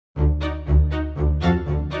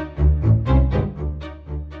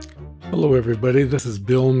Hello everybody, this is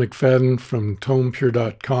Bill McFadden from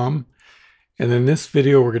TonePure.com, and in this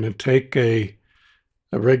video we're going to take a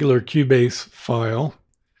regular Cubase file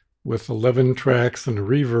with 11 tracks and a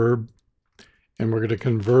reverb, and we're going to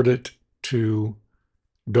convert it to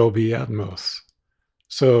Dolby Atmos.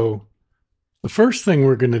 So the first thing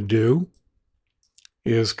we're going to do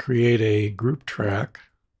is create a group track.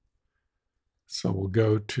 So we'll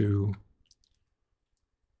go to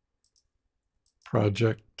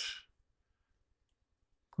Project,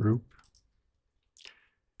 Group,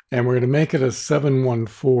 and we're going to make it a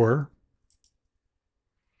 714,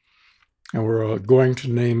 and we're going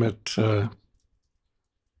to name it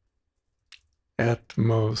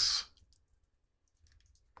Atmos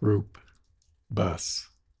Group Bus.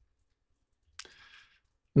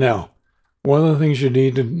 Now, one of the things you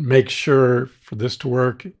need to make sure for this to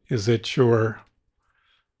work is that your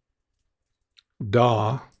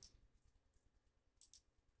DAW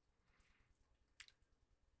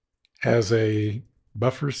has a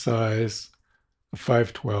buffer size of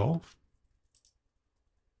 512.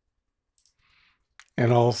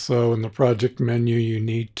 And also in the project menu, you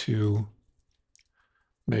need to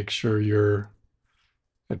make sure you're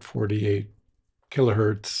at 48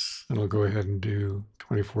 kilohertz, and I'll go ahead and do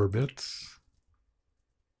 24 bits.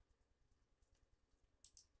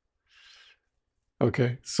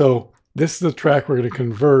 Okay, so this is the track we're going to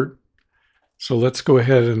convert. So let's go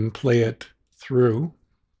ahead and play it through.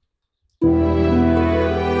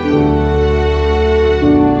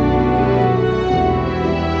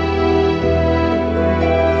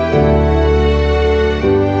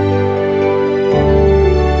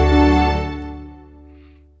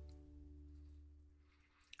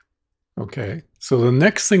 Okay, so the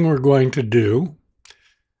next thing we're going to do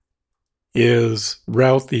is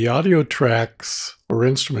route the audio tracks or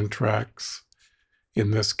instrument tracks,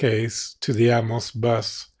 in this case, to the Atmos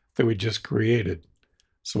bus that we just created.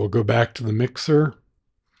 So we'll go back to the mixer.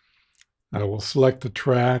 We'll select the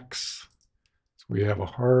tracks. So we have a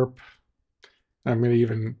harp. I'm going to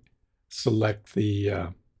even select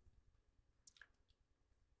the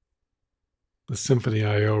Symphony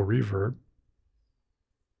I/O reverb.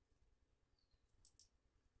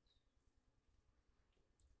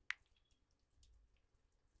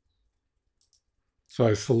 So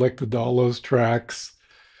I selected all those tracks.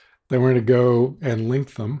 Then we're going to go and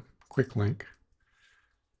link them, quick link.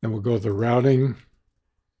 Then we'll go to the routing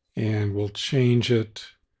and we'll change it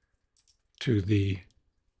to the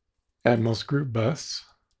Atmos group bus.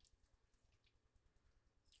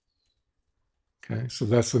 Okay, so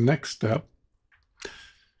that's the next step.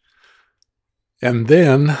 And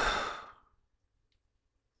then,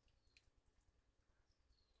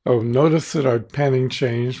 notice that our panning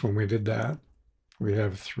changed when we did that. We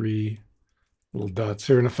have 3 little dots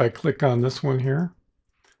here. And if I click on this one here,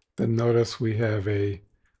 then notice we have a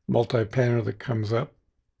multi-panner that comes up.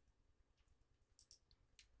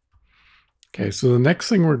 Okay, so the next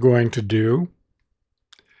thing we're going to do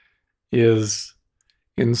is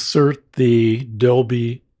insert the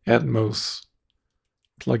Dolby Atmos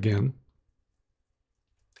plugin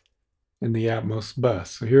in the Atmos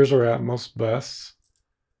bus. So here's our Atmos bus.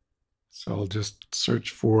 So I'll just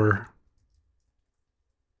search for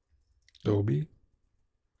Dolby.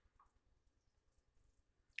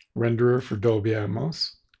 Renderer for Dolby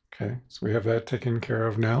Atmos. Okay, so we have that taken care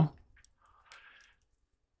of now.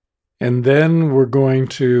 And then we're going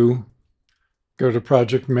to go to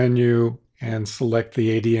Project Menu and select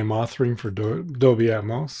the ADM authoring for Dolby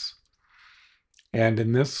Atmos. And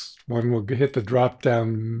in this one, we'll hit the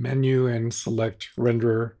drop-down menu and select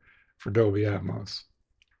Renderer for Dolby Atmos.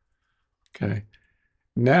 Okay.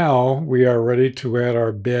 Now we are ready to add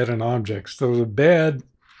our bed and objects. So the bed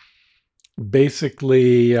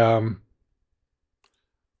basically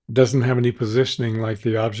doesn't have any positioning like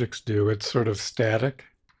the objects do. It's sort of static.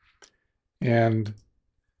 And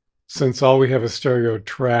since all we have is stereo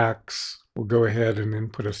tracks, we'll go ahead and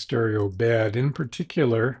input a stereo bed. In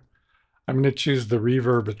particular, I'm going to choose the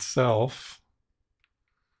reverb itself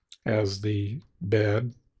as the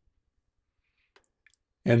bed.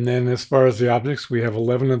 And then as far as the objects, we have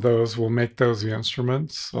 11 of those. We'll make those the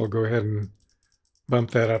instruments. I'll go ahead and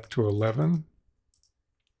bump that up to 11.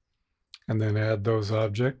 And then add those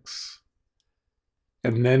objects.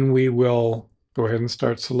 And then we will go ahead and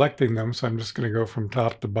start selecting them. So I'm just going to go from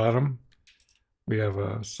top to bottom. We have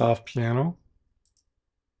a soft piano,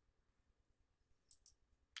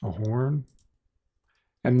 a horn,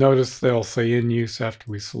 and notice they'll say in use after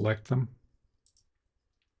we select them.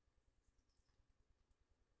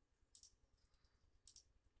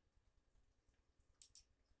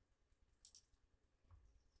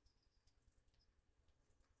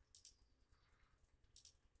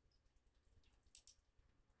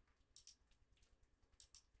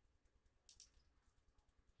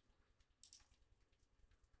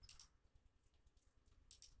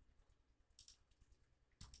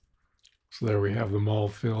 So there we have them all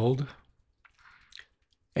filled.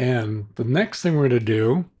 And the next thing we're going to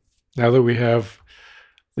do, now that we have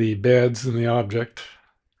the beds and the object,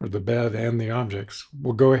 or the bed and the objects,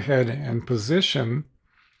 we'll go ahead and position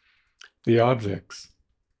the objects.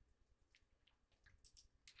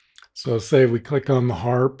 So say we click on the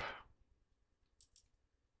harp,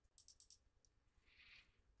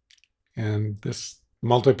 and this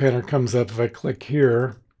multipaner comes up. If I click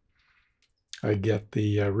here, I get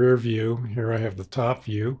the rear view. Here I have the top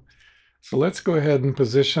view. So let's go ahead and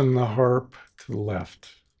position the harp to the left.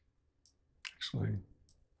 Actually,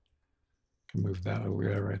 I can move that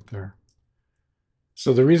away right there.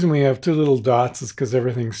 So the reason we have two little dots is because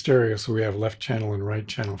everything's stereo. So we have left channel and right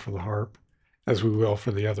channel for the harp, as we will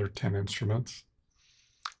for the other 10 instruments.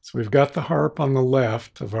 So we've got the harp on the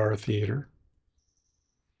left of our theater,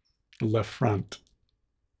 the left front.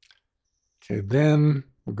 Okay, then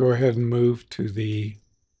we'll go ahead and move to the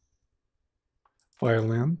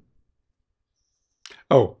violin.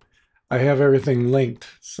 Oh, I have everything linked,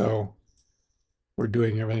 so we're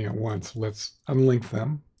doing everything at once. Let's unlink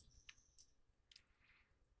them.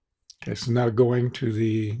 Okay, so now going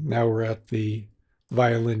to now we're at the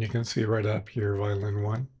violin. You can see right up here, violin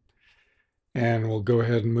 1. And we'll go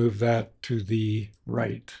ahead and move that to the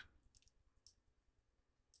right.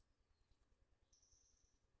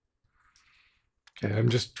 Okay, I'm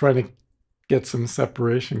just trying to get some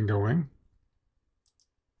separation going.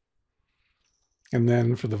 And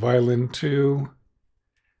then for the violin 2,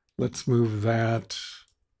 let's move that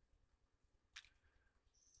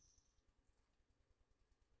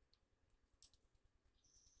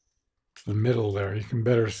to the middle there. You can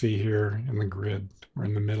better see here in the grid, we're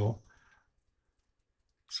in the middle.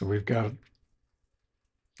 So we've got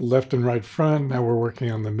the left and right front. Now we're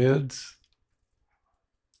working on the mids.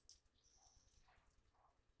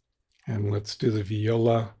 And let's do the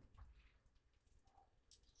viola.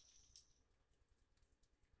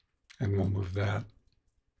 And we'll move that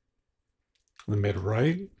to the mid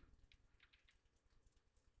right.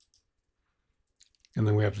 And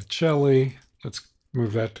then we have the cello. Let's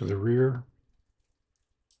move that to the rear.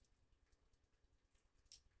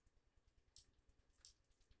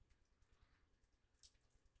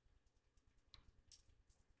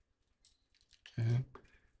 Okay.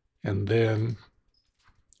 And then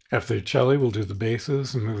after the cello, we'll do the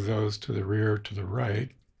basses and move those to the rear to the right.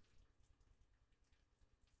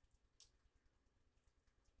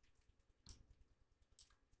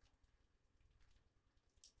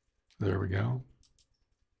 There we go.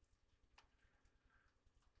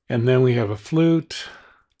 And then we have a flute.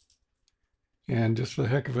 And just for the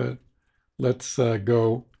heck of it, let's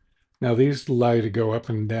go. Now these allow you to go up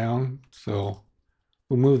and down. So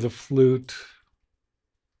we'll move the flute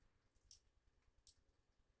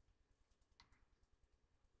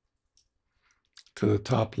to the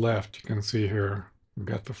top left. You can see here, we've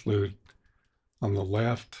got the flute on the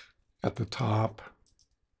left at the top.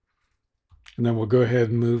 And then we'll go ahead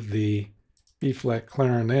and move the B-flat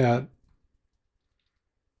clarinet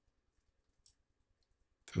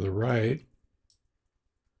to the right.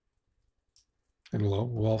 And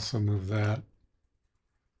we'll also move that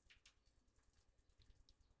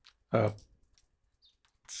up.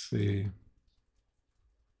 Let's see,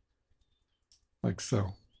 like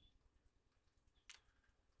so.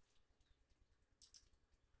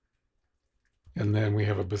 And then we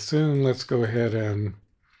have a bassoon. Let's go ahead and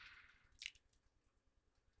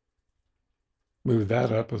move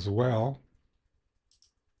that up as well.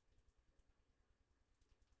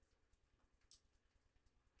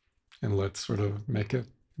 And let's sort of make it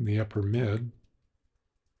in the upper mid.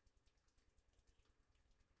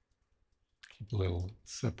 Keep a little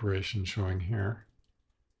separation showing here.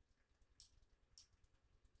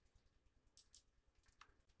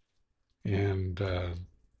 And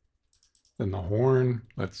then the horn,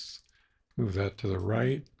 let's move that to the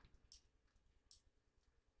right.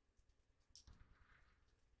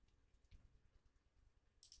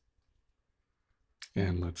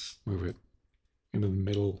 And let's move it into the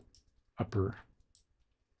middle upper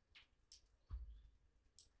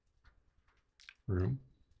room,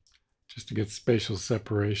 just to get spatial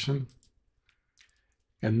separation.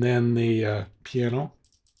 And then the piano,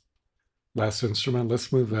 last instrument,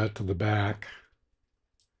 let's move that to the back.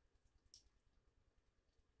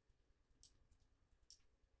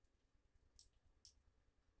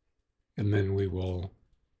 And then we will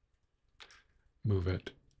move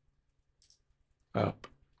it up.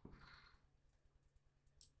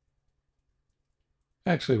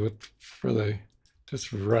 Actually, just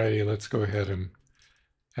for variety, let's go ahead and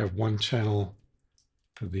have one channel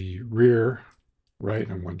to the rear right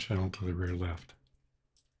and one channel to the rear left.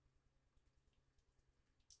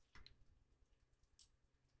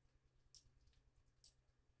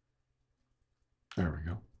 There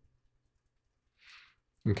we go.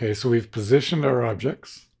 Okay, so we've positioned our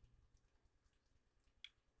objects.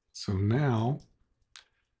 So now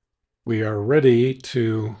we are ready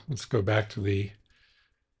to, let's go back to the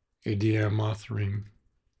ADM authoring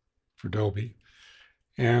for Dolby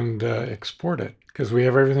and export it because we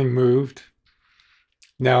have everything moved.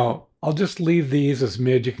 Now, I'll just leave these as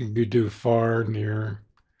mid. You can do far, near.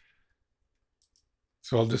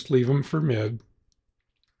 So I'll just leave them for mid.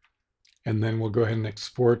 And then we'll go ahead and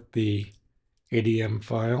export the ADM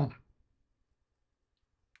file.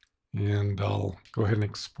 And I'll go ahead and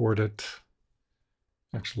export it.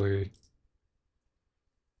 Actually,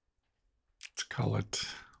 let's call it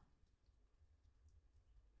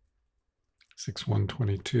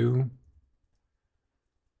 6122.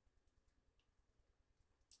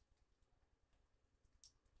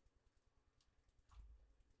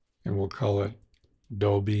 And we'll call it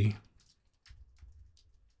Dolby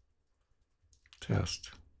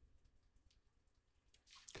Test.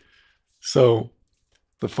 So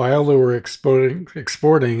the file that we're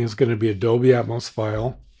exporting is going to be a Dolby Atmos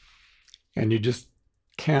file, and you just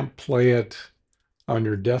can't play it on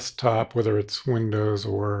your desktop, whether it's Windows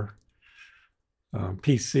or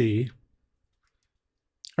PC,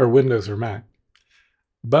 or Windows or Mac.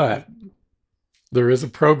 But there is a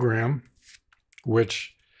program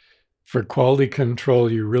which, for quality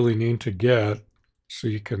control, you really need to get so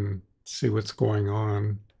you can see what's going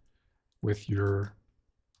on with your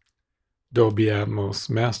Dolby Atmos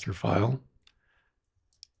master file.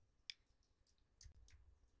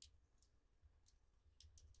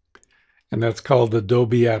 And that's called the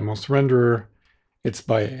Dolby Atmos Renderer. It's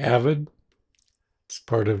by Avid. It's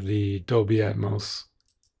part of the Dolby Atmos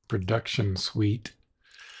production suite.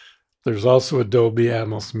 There's also a Dolby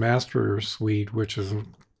Atmos Master suite, which is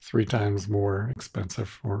 3 times more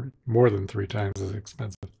expensive, or more than 3 times as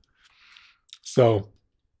expensive. So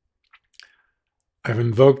I've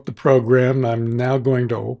invoked the program. I'm now going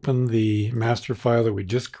to open the master file that we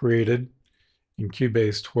just created in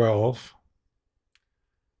Cubase 12.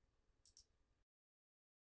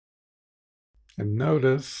 And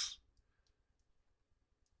notice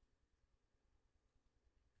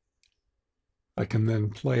I can then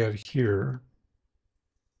play it here.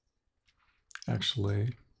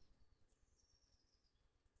 Actually,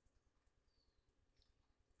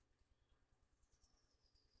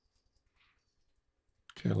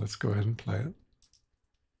 okay, let's go ahead and play it.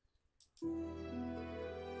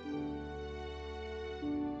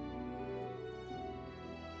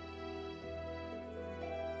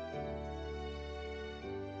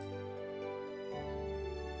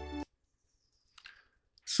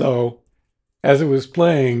 So as it was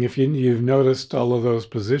playing, if you've noticed all of those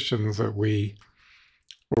positions that where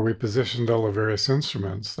we positioned all the various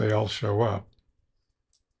instruments, they all show up.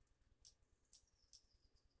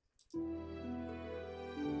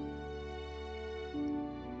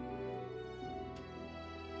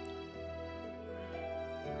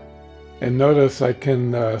 And notice I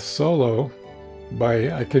can solo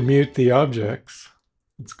I can mute the objects.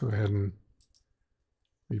 Let's go ahead and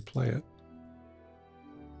replay it.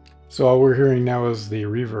 So all we're hearing now is the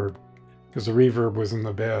reverb, because the reverb was in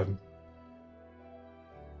the bed.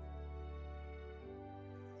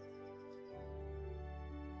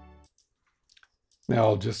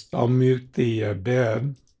 Now I'll mute the bed,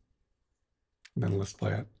 and then let's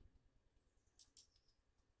play it.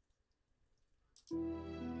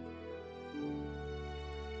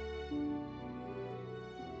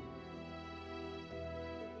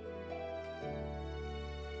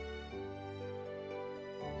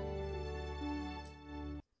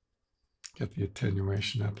 Get the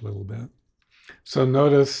attenuation up a little bit. So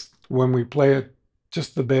notice when we play it,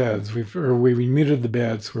 just the beds, we muted the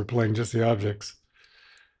beds, we're playing just the objects,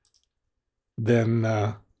 then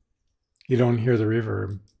you don't hear the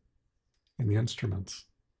reverb in the instruments.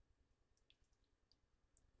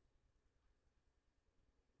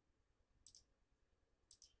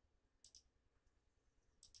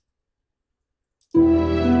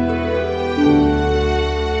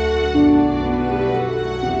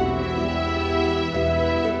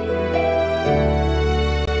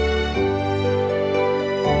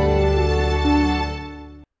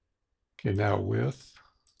 Okay, now width.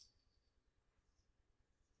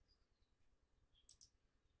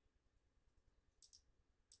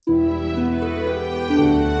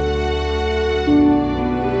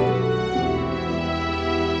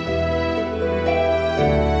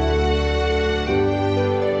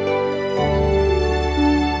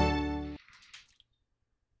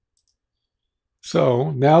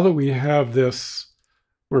 So now that we have this,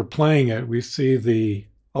 we're playing it, we see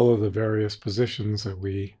all of the various positions that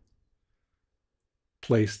we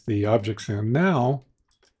place the objects in. Now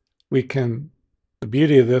we can, the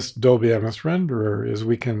beauty of this Dolby Atmos renderer is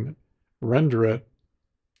we can render it,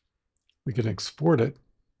 we can export it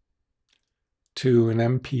to an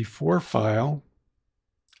MP4 file,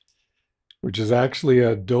 which is actually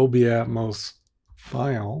a Dolby Atmos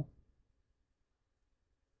file.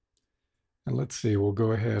 And let's see, we'll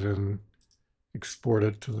go ahead and export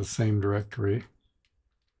it to the same directory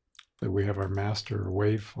that we have our master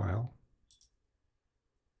wave file.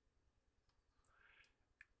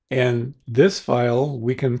 And this file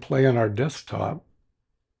we can play on our desktop.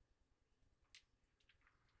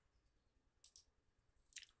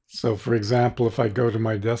 So for example, if I go to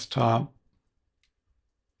my desktop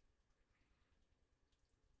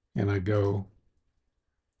and I go,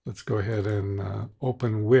 let's go ahead and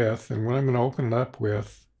open with, and what I'm going to open it up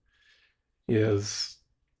with is,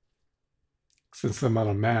 since I'm on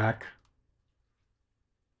a Mac,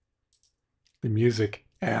 the music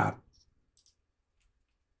app.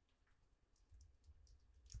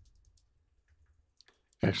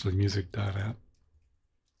 Actually, music.app.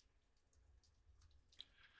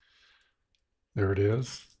 There it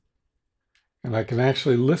is. And I can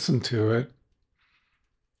actually listen to it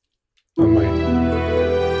on my...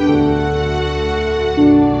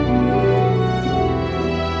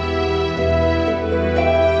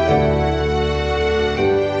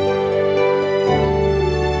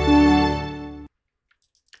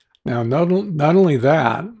 Now, not only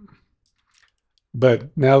that,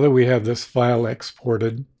 but now that we have this file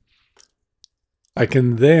exported, I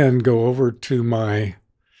can then go over to my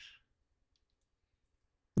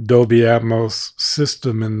Dolby Atmos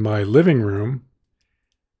system in my living room,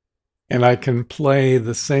 and I can play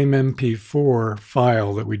the same MP4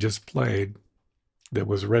 file that we just played that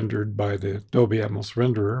was rendered by the Dolby Atmos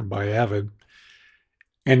renderer by Avid,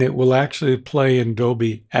 and it will actually play in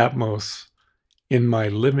Dolby Atmos in my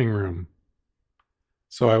living room.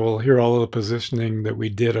 So I will hear all of the positioning that we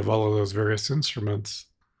did of all of those various instruments.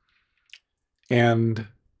 And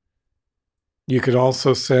you could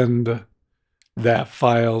also send that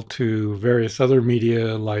file to various other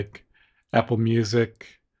media like Apple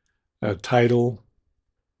Music, Tidal,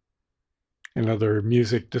 and other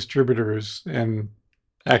music distributors, and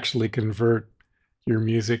actually convert your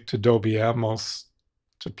music to Dolby Atmos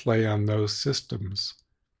to play on those systems.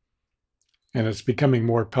 And it's becoming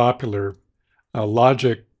more popular.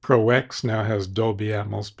 Logic Pro X now has Dolby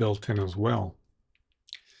Atmos built in as well.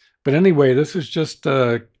 But anyway, this is just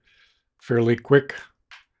a fairly quick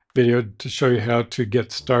video to show you how to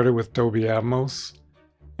get started with Dolby Atmos,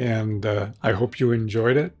 and I hope you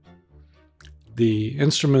enjoyed it. The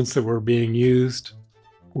instruments that were being used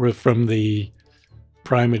were from the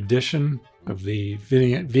Prime Edition of the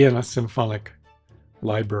Vienna Symphonic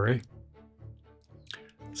Library.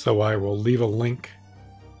 So I will leave a link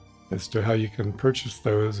as to how you can purchase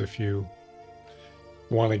those if you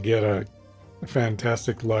want to get a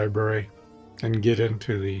fantastic library and get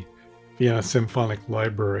into the Vienna Symphonic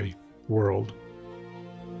Library world.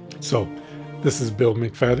 So this is Bill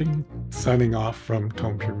McFadden signing off from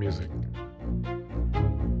Tone Pure Music.